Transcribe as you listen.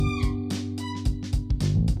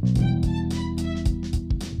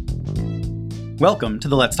Welcome to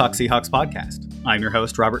the Let's Talk Seahawks podcast. I'm your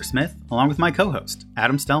host, Robert Smith, along with my co-host,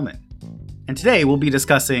 Adam Stellman. And today we'll be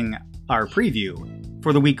discussing our preview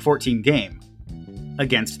for the Week 14 game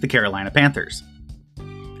against the Carolina Panthers.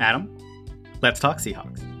 Adam, let's talk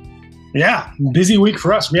Seahawks. Yeah, busy week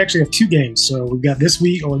for us. We actually have two games. So we've got this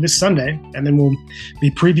week, or this Sunday, and then we'll be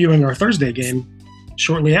previewing our Thursday game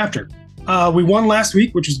shortly after. We won last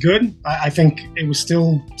week, which was good. I think it was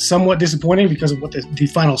still somewhat disappointing because of what the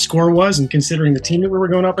final score was and considering the team that we were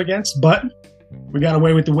going up against, but we got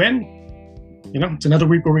away with the win. You know, it's another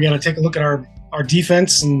week where we got to take a look at our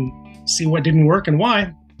defense and see what didn't work and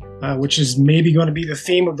why, which is maybe going to be the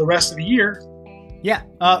theme of the rest of the year. Yeah,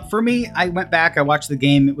 for me, I went back, I watched the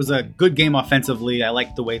game. It was a good game offensively. I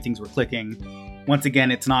liked the way things were clicking. Once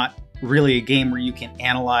again, it's not really a game where you can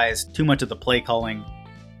analyze too much of the play calling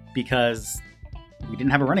because we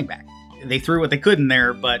didn't have a running back. They threw what they could in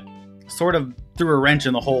there, but sort of threw a wrench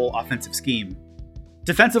in the whole offensive scheme.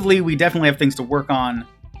 Defensively, we definitely have things to work on.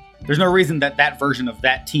 There's no reason that version of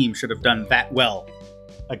that team should have done that well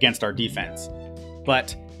against our defense.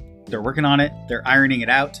 But they're working on it. They're ironing it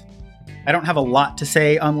out. I don't have a lot to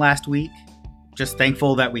say on last week. Just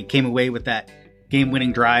thankful that we came away with that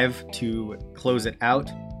game-winning drive to close it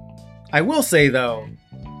out. I will say, though,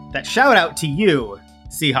 that shout out to you,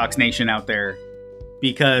 Seahawks Nation out there,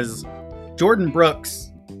 because Jordan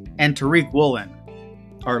Brooks and Tariq Woolen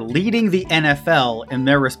are leading the NFL in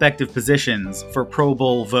their respective positions for Pro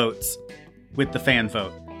Bowl votes with the fan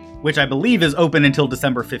vote, which I believe is open until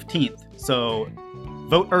December 15th. So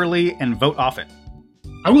vote early and vote often.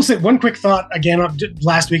 I will say one quick thought again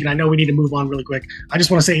last week, and I know we need to move on really quick. I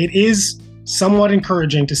just want to say it is somewhat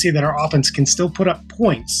encouraging to see that our offense can still put up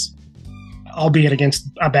points, albeit against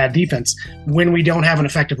a bad defense, when we don't have an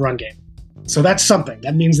effective run game. So that's something.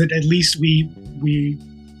 That means that at least we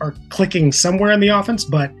are clicking somewhere in the offense,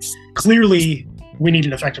 but clearly we need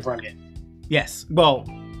an effective run game. Yes. Well,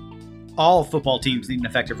 all football teams need an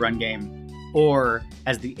effective run game, or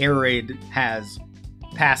as the air raid has,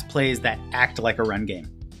 pass plays that act like a run game.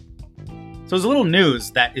 So there's a little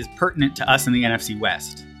news that is pertinent to us in the NFC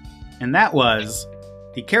West, and that was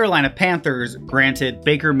the Carolina Panthers granted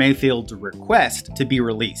Baker Mayfield's request to be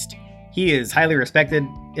released. He is highly respected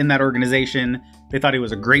in that organization. They thought he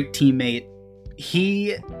was a great teammate.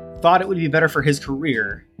 He thought it would be better for his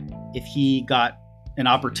career if he got an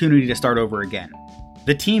opportunity to start over again.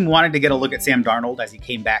 The team wanted to get a look at Sam Darnold as he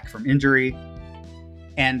came back from injury,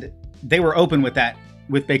 and they were open with that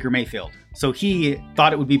with Baker Mayfield. So he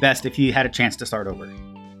thought it would be best if he had a chance to start over.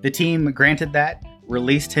 The team granted that,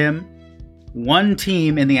 released him. One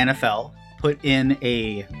team in the NFL put in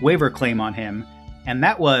a waiver claim on him, and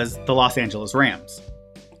that was the Los Angeles Rams.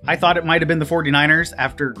 I thought it might have been the 49ers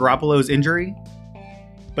after Garoppolo's injury,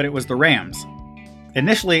 but it was the Rams.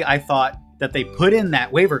 Initially, I thought that they put in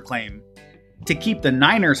that waiver claim to keep the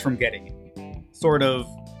Niners from getting it. Sort of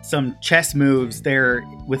some chess moves there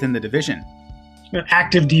within the division. An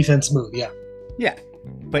active defense move, yeah. Yeah,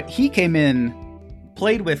 but he came in,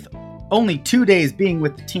 played with only 2 days being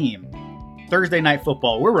with the team. Thursday Night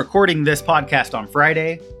Football. We're recording this podcast on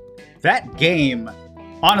Friday. That game,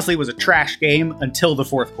 honestly, was a trash game until the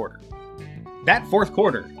fourth quarter. That fourth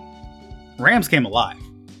quarter, Rams came alive.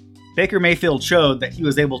 Baker Mayfield showed that he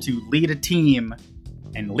was able to lead a team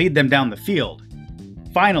and lead them down the field.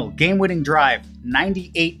 Final game-winning drive,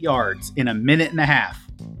 98 yards in a minute and a half.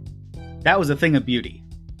 That was a thing of beauty.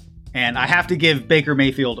 And I have to give Baker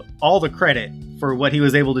Mayfield all the credit for what he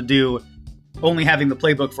was able to do, only having the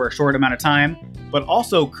playbook for a short amount of time, but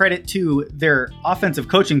also credit to their offensive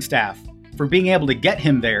coaching staff for being able to get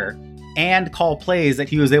him there and call plays that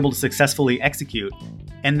he was able to successfully execute.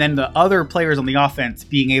 And then the other players on the offense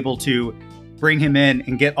being able to bring him in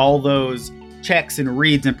and get all those checks and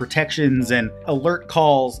reads and protections and alert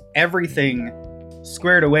calls, everything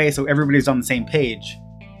squared away so everybody's on the same page.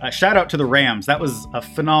 Shout out to the Rams. That was a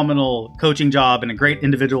phenomenal coaching job and a great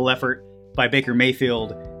individual effort by Baker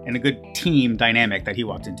Mayfield and a good team dynamic that he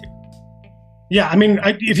walked into. Yeah, I mean,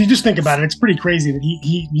 if you just think about it, it's pretty crazy that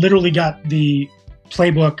he literally got the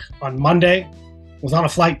playbook on Monday, was on a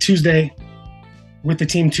flight Tuesday with the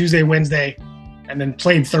team Tuesday, Wednesday, and then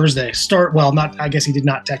played Thursday. I guess he did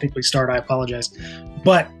not technically start, I apologize.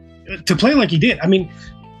 But to play like he did, I mean,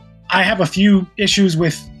 I have a few issues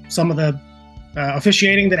with some of the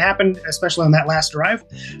officiating that happened, especially on that last drive.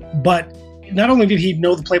 But not only did he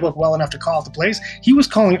know the playbook well enough to call out the plays, he was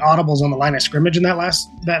calling audibles on the line of scrimmage in that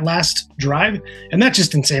last drive, and that's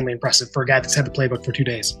just insanely impressive for a guy that's had the playbook for 2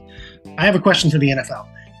 days. I have a question for the NFL.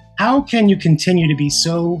 How can you continue to be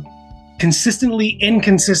so consistently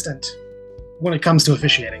inconsistent when it comes to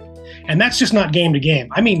officiating? And that's just not game to game.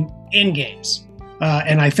 I mean, in games.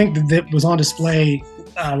 And I think that was on display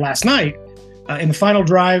last night in the final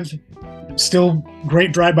drive. Still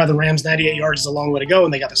great drive by the Rams. 98 yards is a long way to go,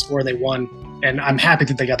 and they got the score. They won, and I'm happy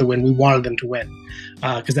that they got the win. We wanted them to win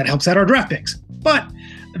because that helps out our draft picks. But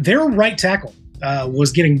their right tackle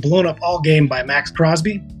was getting blown up all game by Max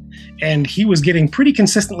Crosby, and he was getting pretty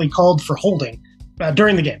consistently called for holding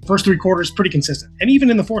during the game. First 3 quarters, pretty consistent, and even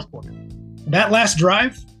in the fourth quarter. That last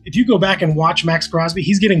drive, if you go back and watch Max Crosby,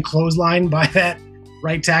 he's getting clotheslined by that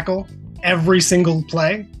right tackle every single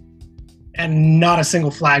play, and not a single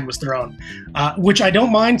flag was thrown, which I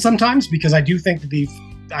don't mind sometimes because I do think that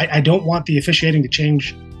I don't want the officiating to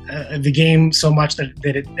change the game so much that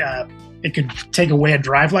it could take away a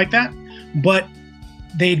drive like that. But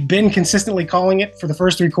they'd been consistently calling it for the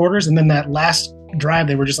first 3 quarters, and then that last drive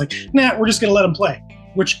they were just like, nah, we're just going to let them play,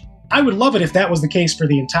 which I would love it if that was the case for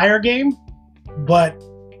the entire game, but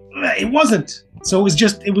it wasn't. So it was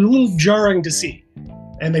a little jarring to see.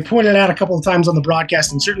 And they pointed it out a couple of times on the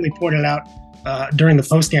broadcast and certainly pointed it out during the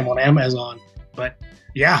postgame on Amazon. But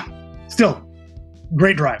yeah, still,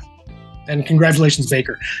 great drive. And congratulations,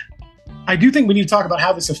 Baker. I do think we need to talk about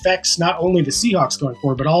how this affects not only the Seahawks going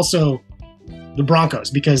forward, but also the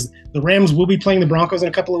Broncos, because the Rams will be playing the Broncos in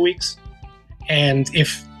a couple of weeks. And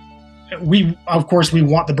if of course, we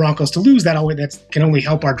want the Broncos to lose, that can only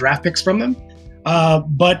help our draft picks from them.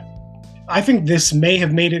 But I think this may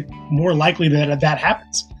have made it more likely that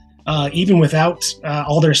happens. Even without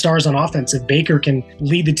all their stars on offense, if Baker can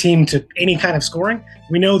lead the team to any kind of scoring,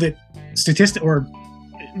 we know that or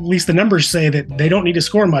at least the numbers say that they don't need to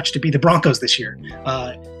score much to beat the Broncos this year.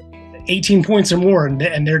 18 points or more,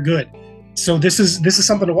 and they're good. So this is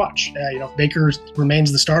something to watch. If Baker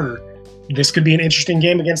remains the starter, this could be an interesting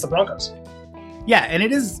game against the Broncos. Yeah, and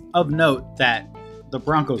it is of note that the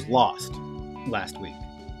Broncos lost last week.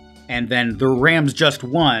 And then the Rams just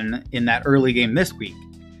won in that early game this week.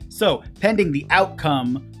 So, pending the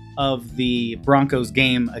outcome of the Broncos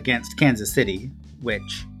game against Kansas City,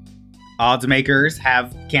 which odds makers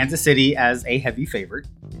have Kansas City as a heavy favorite,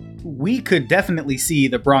 we could definitely see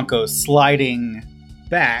the Broncos sliding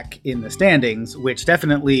back in the standings, which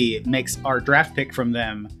definitely makes our draft pick from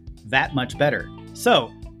them that much better. So,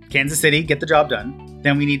 Kansas City, get the job done.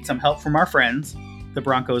 Then we need some help from our friends. The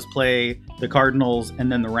Broncos play the Cardinals and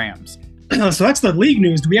then the Rams. So that's the league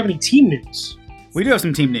news. Do we have any team news? We do have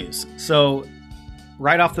some team news. So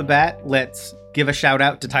right off the bat, let's give a shout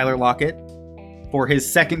out to Tyler Lockett for his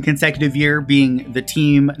second consecutive year being the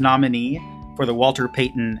team nominee for the Walter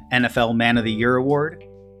Payton NFL Man of the Year Award.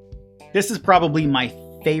 This is probably my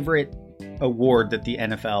favorite award that the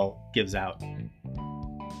NFL gives out.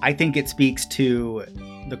 I think it speaks to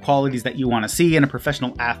the qualities that you want to see in a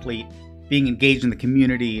professional athlete: being engaged in the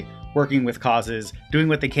community, working with causes, doing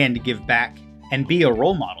what they can to give back, and be a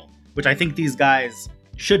role model, which I think these guys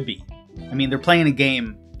should be. I mean, they're playing a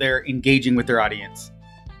game, they're engaging with their audience.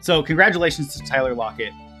 So congratulations to Tyler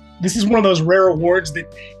Lockett. This is one of those rare awards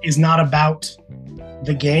that is not about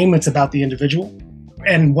the game, it's about the individual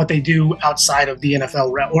and what they do outside of the NFL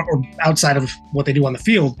or outside of what they do on the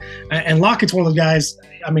field. And Lockett's one of the guys,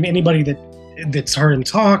 I mean, anybody that's heard him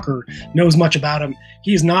talk or knows much about him,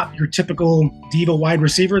 he is not your typical diva wide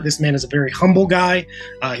receiver. This man is a very humble guy.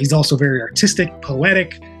 He's also very artistic,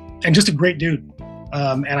 poetic, and just a great dude.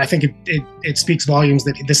 And I think it speaks volumes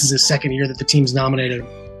that this is his second year that the team's nominated him.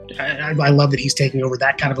 I love that he's taking over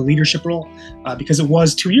that kind of a leadership role because it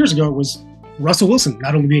was 2 years ago, it was Russell Wilson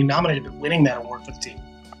not only being nominated, but winning that award for the team.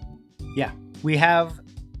 Yeah, we have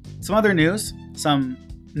some other news, some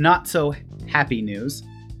not so happy news.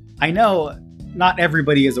 I know not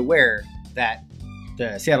everybody is aware that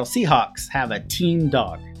the Seattle Seahawks have a team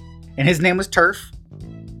dog, and his name was Turf.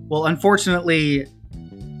 Well, unfortunately,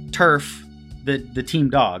 Turf, the team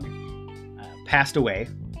dog, passed away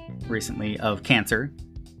recently of cancer.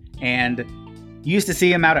 And you used to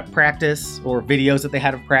see him out at practice or videos that they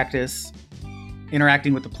had of practice,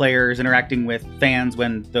 interacting with the players, interacting with fans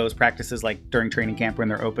when those practices, like during training camp when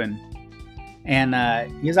they're open. And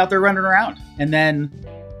he was out there running around, and then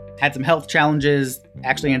had some health challenges,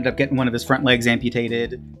 actually ended up getting one of his front legs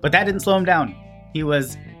amputated, but that didn't slow him down. He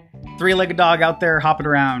was three-legged dog out there hopping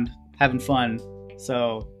around, having fun.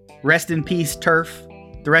 So rest in peace, Turf.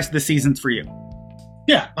 The rest of the season's for you.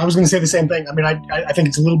 Yeah, I was going to say the same thing. I mean, I think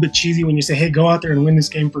it's a little bit cheesy when you say, hey, go out there and win this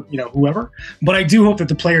game for, whoever. But I do hope that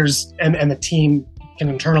the players and the team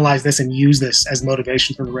can internalize this and use this as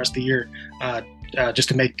motivation for the rest of the year, just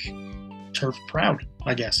to make Turf proud,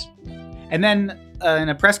 I guess. And then in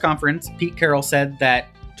a press conference, Pete Carroll said that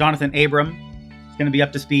Jonathan Abram is going to be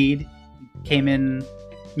up to speed. Came in,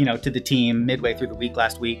 to the team midway through the week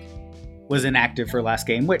last week. Was inactive for last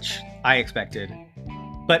game, which I expected.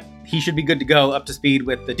 but he should be good to go, up to speed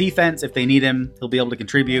with the defense. If they need him, he'll be able to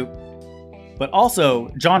contribute. But also,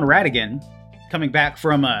 John Radigan, coming back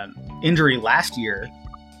from an injury last year,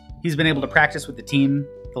 he's been able to practice with the team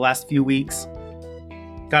the last few weeks.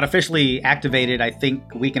 Got officially activated, I think,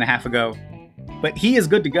 a week and a half ago. But he is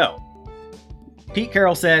good to go. Pete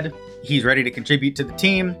Carroll said he's ready to contribute to the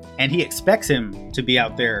team, and he expects him to be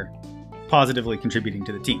out there positively contributing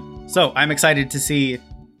to the team. So I'm excited to see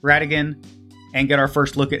Radigan and get our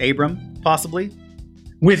first look at Abram, possibly.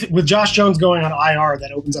 With Josh Jones going on IR,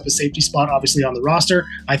 that opens up a safety spot, obviously, on the roster.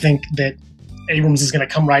 I think that Abrams is going to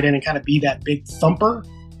come right in and kind of be that big thumper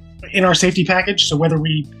in our safety package. So whether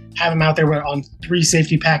we have him out there on 3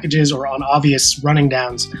 safety packages or on obvious running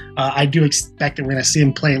downs, I do expect that we're going to see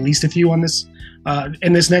him play at least a few on this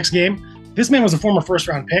in this next game. This man was a former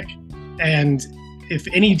first-round pick, and if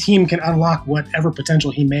any team can unlock whatever potential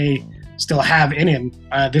he may still have in him,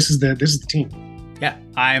 this is the team. Yeah,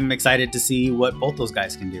 I'm excited to see what both those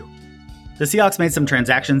guys can do. The Seahawks made some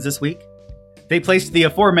transactions this week. They placed the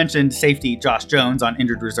aforementioned safety Josh Jones on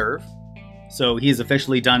injured reserve, so he is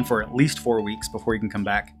officially done for at least 4 weeks before he can come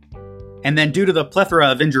back. And then due to the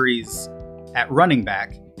plethora of injuries at running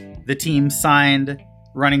back, the team signed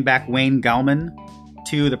running back Wayne Gallman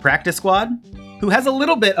to the practice squad, who has a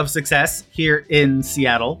little bit of success here in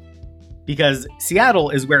Seattle, because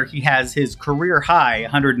Seattle is where he has his career-high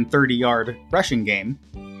 130-yard rushing game.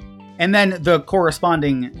 And then the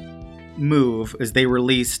corresponding move is they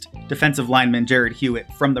released defensive lineman Jared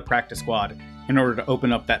Hewitt from the practice squad in order to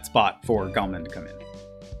open up that spot for Gallman to come in.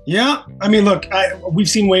 Yeah, I mean, look, we've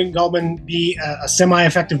seen Wayne Gallman be a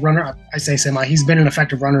semi-effective runner. I say semi. He's been an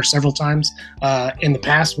effective runner several times in the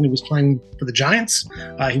past when he was playing for the Giants.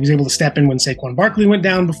 He was able to step in when Saquon Barkley went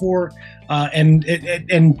down before and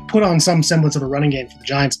put on some semblance of a running game for the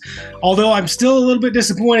Giants. Although I'm still a little bit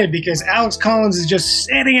disappointed because Alex Collins is just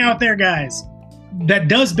sitting out there, guys. That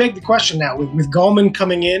does beg the question now. With Gallman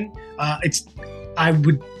coming in, I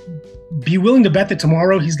would be willing to bet that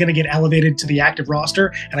tomorrow he's going to get elevated to the active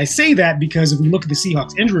roster. And I say that because if we look at the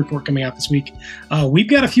Seahawks injury report coming out this week, we've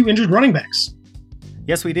got a few injured running backs.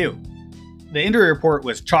 Yes, we do. The injury report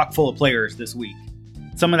was chock full of players this week.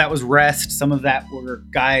 Some of that was rest. Some of that were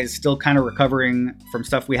guys still kind of recovering from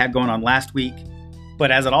stuff we had going on last week.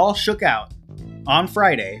 But as it all shook out, on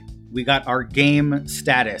Friday, we got our game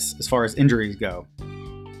status as far as injuries go.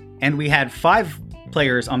 And we had 5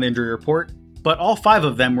 players on the injury report, but all 5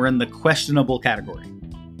 of them were in the questionable category.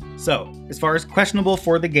 So, as far as questionable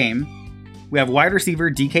for the game, we have wide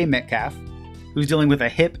receiver DK Metcalf, who's dealing with a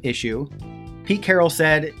hip issue. Pete Carroll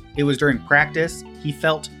said it was during practice. He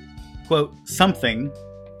felt, quote, something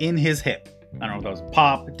in his hip. I don't know if that was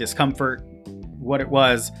pop, discomfort, what it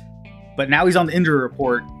was, but now he's on the injury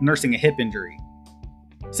report nursing a hip injury.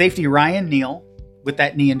 Safety Ryan Neal with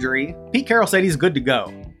that knee injury. Pete Carroll said he's good to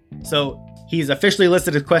go. So he's officially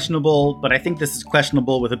listed as questionable, but I think this is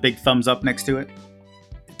questionable with a big thumbs up next to it.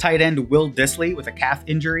 Tight end Will Dissly with a calf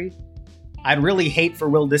injury. I'd really hate for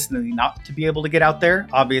Will Dissly not to be able to get out there.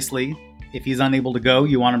 Obviously, if he's unable to go,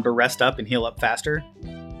 you want him to rest up and heal up faster.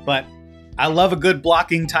 But I love a good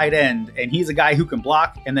blocking tight end, and he's a guy who can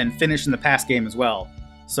block and then finish in the pass game as well.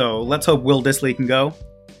 So let's hope Will Dissly can go.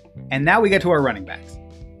 And now we get to our running backs.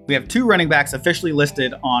 We have 2 running backs officially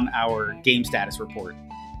listed on our game status report.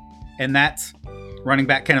 And that's running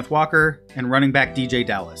back Kenneth Walker and running back DJ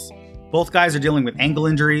Dallas. Both guys are dealing with ankle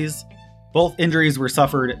injuries. Both injuries were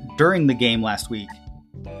suffered during the game last week.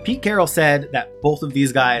 Pete Carroll said that both of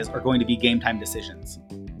these guys are going to be game time decisions.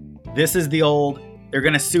 This is the old, they're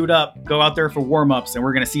going to suit up, go out there for warm-ups, and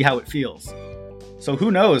we're going to see how it feels. So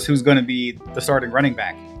who knows who's going to be the starting running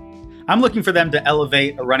back. I'm looking for them to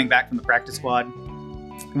elevate a running back from the practice squad.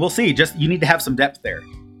 We'll see, just you need to have some depth there.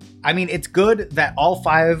 I mean, it's good that all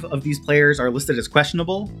 5 of these players are listed as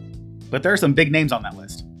questionable, but there are some big names on that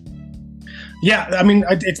list. Yeah, I mean,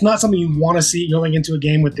 it's not something you want to see going into a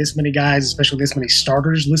game with this many guys, especially this many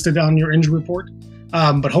starters listed on your injury report.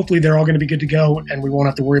 But hopefully they're all going to be good to go, and we won't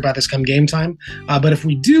have to worry about this come game time. But if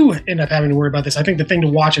we do end up having to worry about this, I think the thing to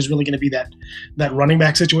watch is really going to be that running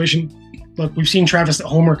back situation. Look, we've seen Travis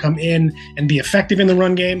Homer come in and be effective in the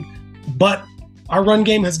run game, but our run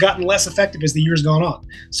game has gotten less effective as the year's gone on.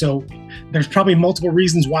 So there's probably multiple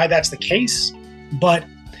reasons why that's the case, but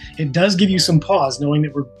it does give you some pause knowing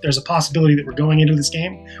that there's a possibility that we're going into this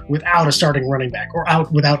game without a starting running back or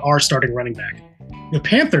without our starting running back. The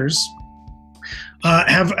Panthers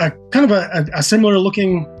have a kind of a similar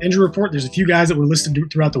looking injury report. There's a few guys that were listed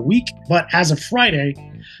throughout the week, but as of Friday,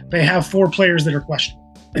 they have 4 players that are questionable.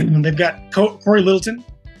 And they've got Corey Littleton,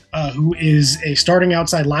 who is a starting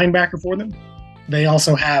outside linebacker for them. They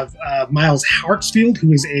also have Miles Hartsfield,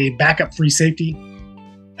 who is a backup free safety.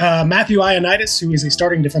 Matthew Ioannidis, who is a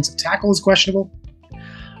starting defensive tackle, is questionable.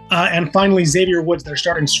 And finally, Xavier Woods, their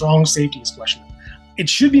starting strong safety, is questionable. It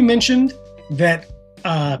should be mentioned that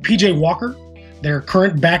PJ Walker, their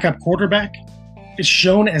current backup quarterback, is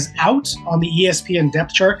shown as out on the ESPN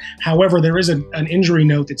depth chart. However, there is an injury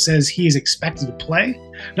note that says he is expected to play.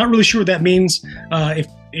 Not really sure what that means.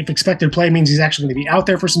 If expected to play means he's actually going to be out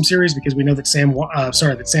there for some series, because we know that Sam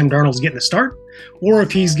Darnold's getting the start, or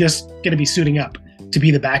if he's just going to be suiting up to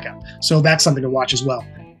be the backup. So that's something to watch as well.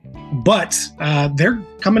 But they're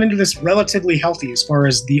coming into this relatively healthy as far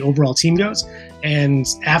as the overall team goes. And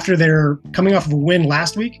after they're coming off of a win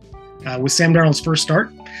last week with Sam Darnold's first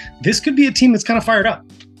start, this could be a team that's kind of fired up.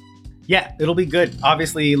 Yeah, it'll be good.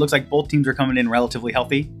 Obviously, it looks like both teams are coming in relatively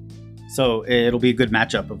healthy. So it'll be a good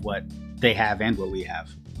matchup of what they have and what we have.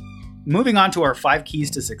 Moving on to our 5 keys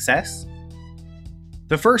to success.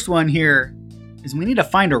 The first one here is we need to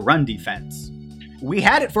find a run defense. We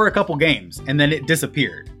had it for a couple games, and then it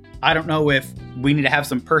disappeared. I don't know if we need to have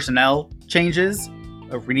some personnel changes,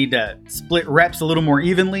 or if we need to split reps a little more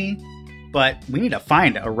evenly, but we need to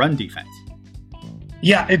find a run defense.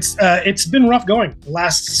 Yeah, it's been rough going the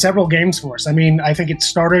last several games for us. I mean, I think it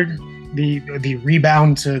started, the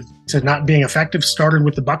rebound to not being effective started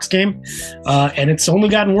with the Bucs game, and it's only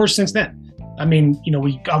gotten worse since then. I mean,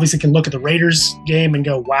 we obviously can look at the Raiders game and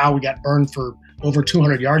go, wow, we got burned for over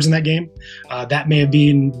 200 yards in that game. That may have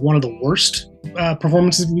been one of the worst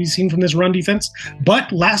performances we've seen from this run defense.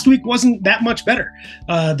 But last week wasn't that much better.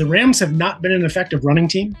 The Rams have not been an effective running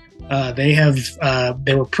team. They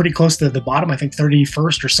were pretty close to the bottom, I think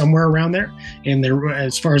 31st or somewhere around there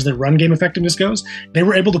as far as their run game effectiveness goes. They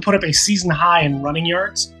were able to put up a season high in running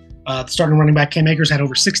yards. The starting running back Cam Akers had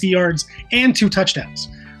over 60 yards and 2 touchdowns.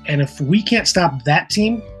 And if we can't stop that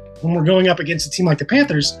team when we're going up against a team like the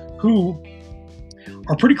Panthers, who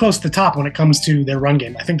are pretty close to the top when it comes to their run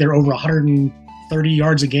game. I think they're over 130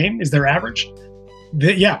 yards a game is their average.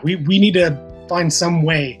 We need to find some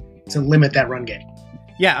way to limit that run game.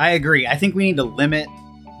 Yeah, I agree. I think we need to limit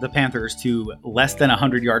the Panthers to less than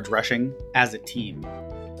 100 yards rushing as a team.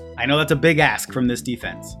 I know that's a big ask from this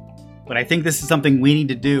defense, but I think this is something we need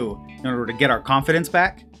to do in order to get our confidence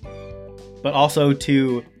back, but also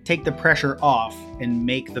to take the pressure off and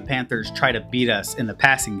make the Panthers try to beat us in the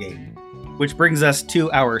passing game. Which brings us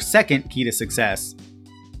to our second key to success,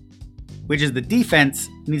 which is the defense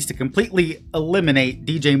needs to completely eliminate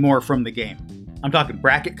DJ Moore from the game. I'm talking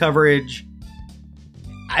bracket coverage.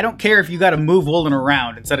 I don't care if you got to move Woolen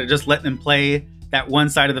around instead of just letting him play that one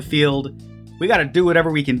side of the field. We got to do whatever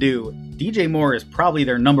we can do. DJ Moore is probably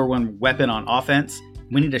their number one weapon on offense.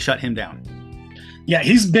 We need to shut him down. Yeah,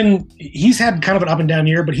 he's had kind of an up and down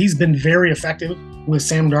year, but he's been very effective with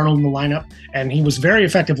Sam Darnold in the lineup, and he was very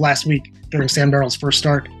effective last week during Sam Darnold's first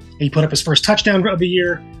start. He put up his first touchdown of the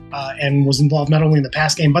year and was involved not only in the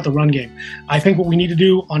pass game, but the run game. I think what we need to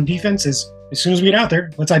do on defense is, as soon as we get out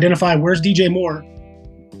there, let's identify where's DJ Moore,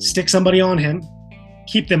 stick somebody on him,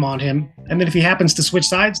 keep them on him, and then if he happens to switch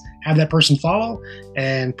sides, have that person follow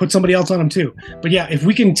and put somebody else on him too. But yeah, if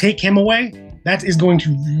we can take him away, that is going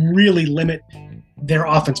to really limit their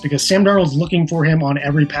offense, because Sam Darnold's looking for him on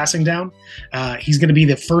every passing down. He's going to be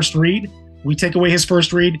the first read. We take away his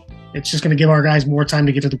first read, it's just going to give our guys more time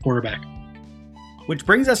to get to the quarterback. Which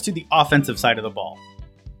brings us to the offensive side of the ball.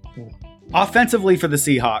 Offensively for the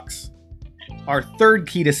Seahawks, our third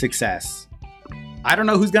key to success. I don't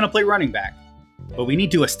know who's going to play running back, but we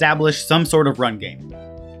need to establish some sort of run game.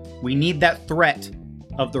 We need that threat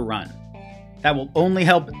of the run. That will only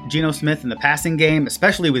help Geno Smith in the passing game,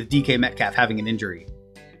 especially with DK Metcalf having an injury.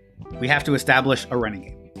 We have to establish a running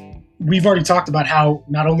game. We've already talked about how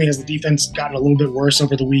not only has the defense gotten a little bit worse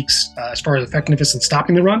over the weeks as far as effectiveness in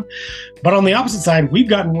stopping the run, but on the opposite side, we've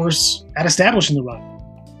gotten worse at establishing the run.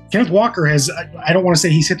 Kenneth Walker has, I don't want to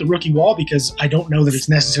say he's hit the rookie wall, because I don't know that it's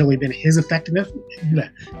necessarily been his effectiveness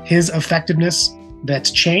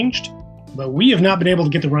that's changed, but we have not been able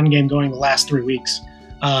to get the run game going the last 3 weeks.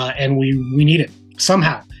 And we need it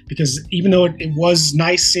somehow, because even though it was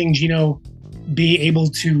nice seeing Geno be able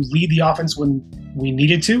to lead the offense when we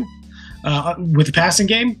needed to with the passing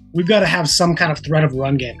game, we've got to have some kind of threat of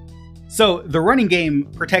run game. So the running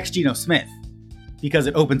game protects Geno Smith because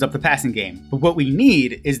it opens up the passing game. But what we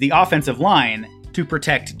need is the offensive line to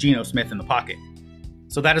protect Geno Smith in the pocket.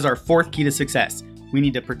 So that is our fourth key to success. We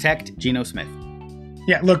need to protect Geno Smith.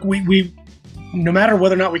 Yeah, look, we no matter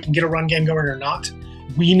whether or not we can get a run game going or not,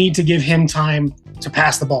 we need to give him time to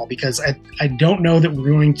pass the ball, because I don't know that we're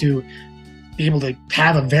going to be able to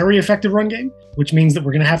have a very effective run game, which means that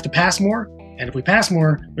we're going to have to pass more. And if we pass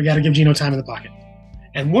more, we got to give Geno time in the pocket.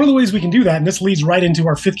 And one of the ways we can do that, and this leads right into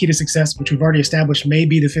our fifth key to success, which we've already established may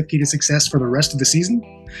be the fifth key to success for the rest of the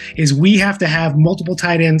season, is we have to have multiple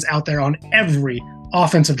tight ends out there on every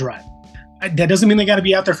offensive drive. That doesn't mean they got to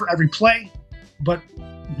be out there for every play, but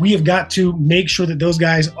we have got to make sure that those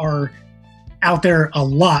guys are out there a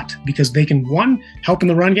lot because they can, one, help in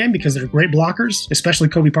the run game because they're great blockers, especially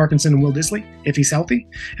Kobe Parkinson and Will Dissly if he's healthy,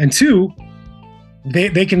 and two,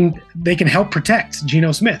 they can help protect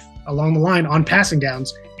Geno Smith along the line on passing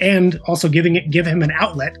downs and also give him an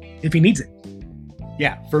outlet if he needs it.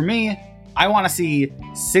 Yeah, for me, I want to see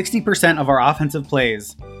 60% of our offensive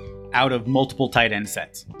plays out of multiple tight end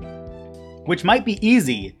sets, which might be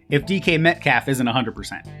easy if DK Metcalf isn't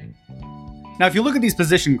 100%. Now, if you look at these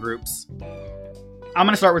position groups, I'm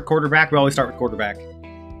going to start with quarterback. We always start with quarterback.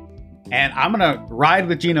 And I'm going to ride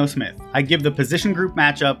with Geno Smith. I give the position group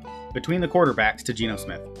matchup between the quarterbacks to Geno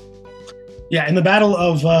Smith. Yeah, in the battle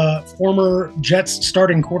of former Jets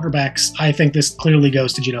starting quarterbacks, I think this clearly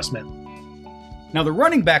goes to Geno Smith. Now, the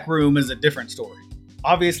running back room is a different story.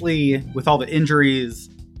 Obviously, with all the injuries,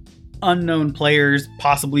 unknown players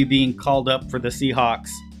possibly being called up for the Seahawks,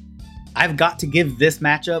 I've got to give this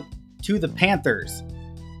matchup to the Panthers.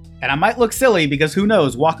 And I might look silly because who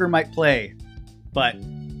knows, Walker might play. But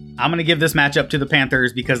I'm going to give this matchup to the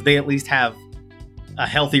Panthers because they at least have a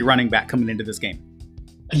healthy running back coming into this game.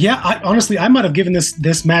 Yeah, I might have given this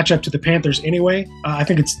matchup to the Panthers anyway. I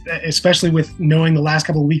think it's, especially with knowing the last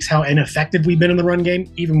couple of weeks how ineffective we've been in the run game,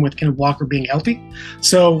 even with Kenneth Walker being healthy.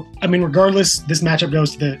 So, I mean, regardless, this matchup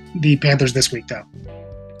goes to the Panthers this week, though.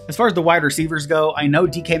 As far as the wide receivers go, I know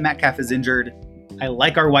DK Metcalf is injured. I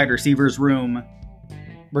like our wide receivers room.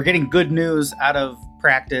 We're getting good news out of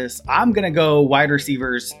practice. I'm going to go wide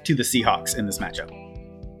receivers to the Seahawks in this matchup.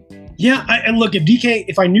 Yeah, and look,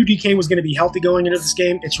 if I knew DK was going to be healthy going into this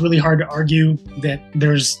game, it's really hard to argue that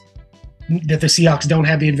the Seahawks don't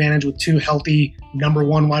have the advantage with two healthy number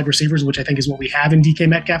one wide receivers, which I think is what we have in DK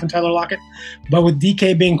Metcalf and Tyler Lockett. But with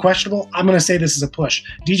DK being questionable, I'm going to say this is a push.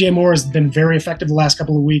 DJ Moore has been very effective the last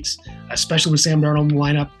couple of weeks, especially with Sam Darnold in the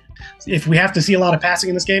lineup. If we have to see a lot of passing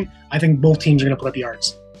in this game, I think both teams are going to put up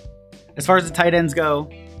yards. As far as the tight ends go,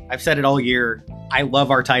 I've said it all year. I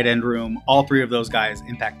love our tight end room. All three of those guys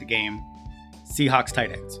impact the game. Seahawks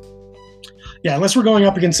tight ends. Yeah, unless we're going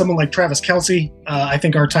up against someone like Travis Kelce, I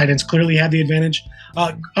think our tight ends clearly have the advantage.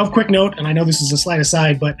 Of quick note, and I know this is a slight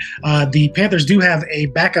aside, but the Panthers do have a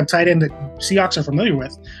backup tight end that Seahawks are familiar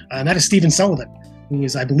with, and that is Stephen Sullivan, who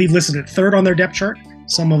is, I believe, listed at third on their depth chart.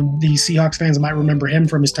 Some of the Seahawks fans might remember him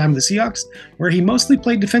from his time with the Seahawks, where he mostly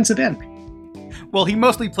played defensive end. Well, he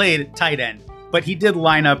mostly played tight end, but he did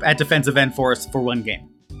line up at defensive end for us for one game.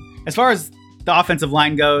 As far as the offensive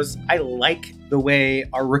line goes, I like the way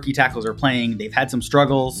our rookie tackles are playing. They've had some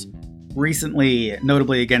struggles recently,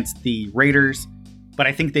 notably against the Raiders, but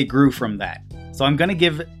I think they grew from that. So I'm going to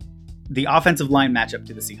give the offensive line matchup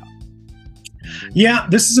to the Seahawks. Yeah,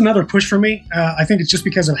 this is another push for me. I think it's just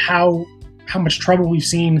because of how much trouble we've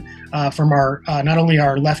seen from our not only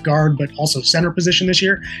our left guard, but also center position this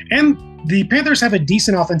year. And the Panthers have a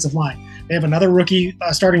decent offensive line. They have another rookie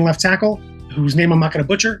starting left tackle, whose name I'm not going to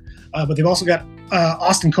butcher, but they've also got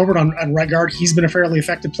Austin Covert on right guard. He's been a fairly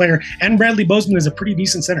effective player, and Bradley Bozeman is a pretty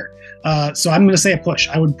decent center. So I'm going to say a push.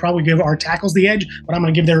 I would probably give our tackles the edge, but I'm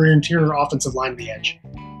going to give their interior offensive line the edge.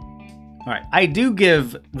 All right. I do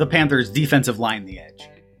give the Panthers defensive line the edge.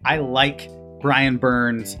 I like Brian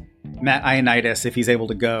Burns, Matt Ioannidis, if he's able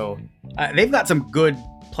to go. They've got some good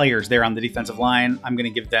players there on the defensive line. I'm going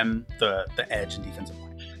to give them the edge in defensive line.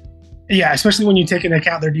 Yeah, especially when you take into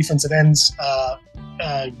account their defensive ends.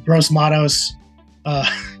 Gross Matos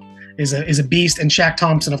is a beast, and Shaq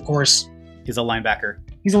Thompson, of course, is a linebacker.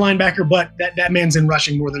 He's a linebacker, but that man's in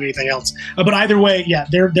rushing more than anything else. But either way, yeah,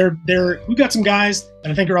 we've got some guys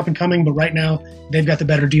that I think are up and coming, but right now they've got the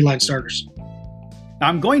better D-line starters. Now,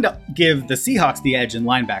 I'm going to give the Seahawks the edge in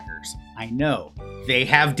linebackers. I know they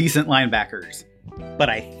have decent linebackers, but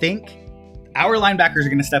I think our linebackers are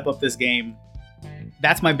going to step up this game.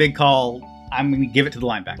 That's my big call. I'm going to give it to the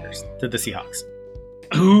linebackers, to the Seahawks.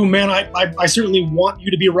 Ooh, man, I certainly want you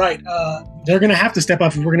to be right. They're going to have to step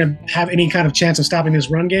up if we're going to have any kind of chance of stopping this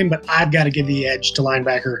run game, but I've got to give the edge to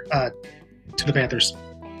linebacker to the Panthers.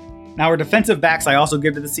 Now, our defensive backs I also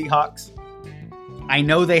give to the Seahawks. I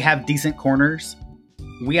know they have decent corners.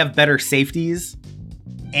 We have better safeties,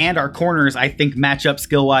 and our corners, I think, match up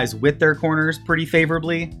skill-wise with their corners pretty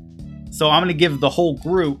favorably. So I'm going to give the whole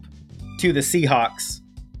group to the Seahawks,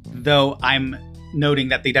 though I'm noting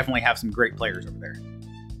that they definitely have some great players over there.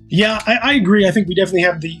 Yeah, I agree. I think we definitely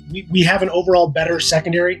have we have an overall better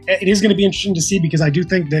secondary. It is going to be interesting to see because I do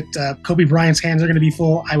think that Kobe Bryant's hands are going to be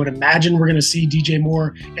full. I would imagine we're going to see DJ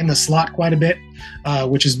Moore in the slot quite a bit,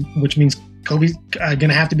 which means Kobe's going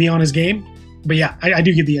to have to be on his game. But yeah, I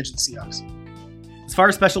do give the edge to the Seahawks. As far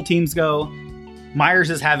as special teams go, Myers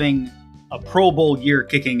is having a Pro Bowl year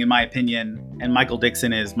kicking, in my opinion, and Michael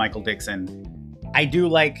Dixon is Michael Dixon. I do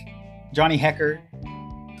like Johnny Hecker,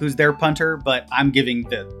 who's their punter, but I'm giving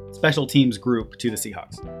the special teams group to the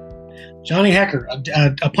Seahawks. Johnny Hecker,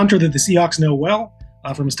 a punter that the Seahawks know well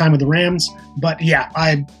from his time with the Rams. But yeah,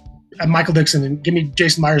 I'm Michael Dixon, and give me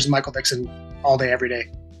Jason Myers and Michael Dixon all day, every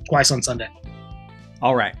day, twice on Sunday.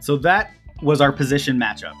 All right, so that was our position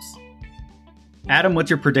matchups. Adam, what's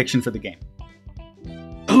your prediction for the game?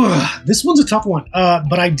 This one's a tough one,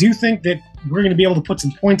 but I do think that we're going to be able to put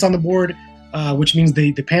some points on the board, which means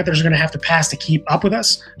the Panthers are going to have to pass to keep up with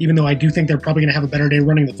us, even though I do think they're probably going to have a better day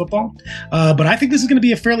running the football. But I think this is going to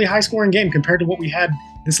be a fairly high-scoring game compared to what we had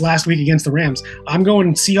this last week against the Rams. I'm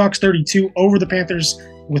going Seahawks 32 over the Panthers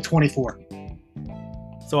with 24.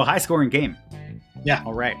 So a high-scoring game. Yeah.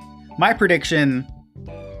 All right. My prediction,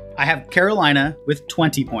 I have Carolina with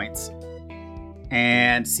 20 points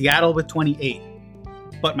and Seattle with 28.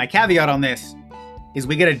 But my caveat on this is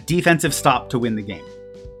we get a defensive stop to win the game.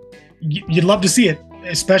 You'd love to see it,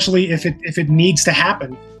 especially if it needs to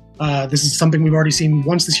happen. This is something we've already seen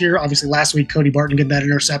once this year. Obviously, last week, Cody Barton get that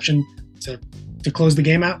interception to close the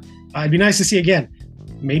game out. It'd be nice to see again.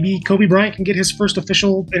 Maybe Kobe Bryant can get his first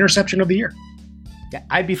official interception of the year. Yeah,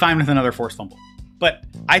 I'd be fine with another forced fumble. But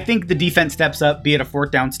I think the defense steps up, be it a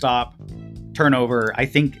fourth down stop, turnover. I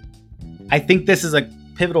think this is a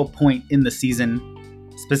pivotal point in the season,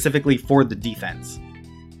 specifically for the defense.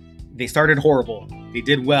 They started horrible. They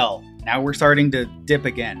did well. Now we're starting to dip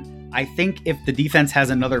again. I think if the defense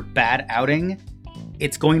has another bad outing,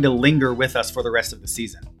 it's going to linger with us for the rest of the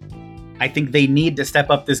season. I think they need to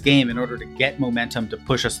step up this game in order to get momentum to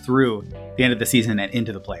push us through the end of the season and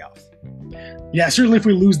into the playoffs. Yeah, certainly if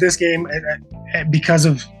we lose this game because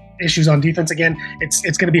of issues on defense again, it's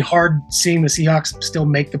going to be hard seeing the Seahawks still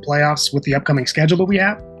make the playoffs with the upcoming schedule that we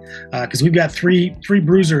have, because we've got three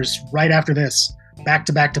bruisers right after this, back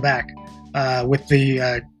to back to back, with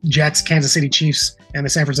the Jets, Kansas City Chiefs, and the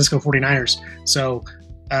San Francisco 49ers. So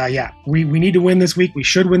yeah, we need to win this week. We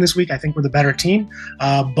should win this week. I think we're the better team,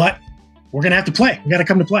 but we're going to have to play. We got to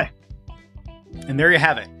come to play. And there you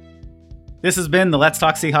have it. This has been the Let's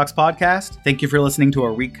Talk Seahawks podcast. Thank you for listening to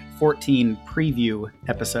our Week 14 preview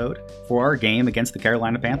episode for our game against the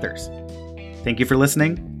Carolina Panthers. Thank you for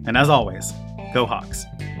listening, and as always, go Hawks.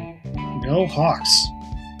 Go Hawks.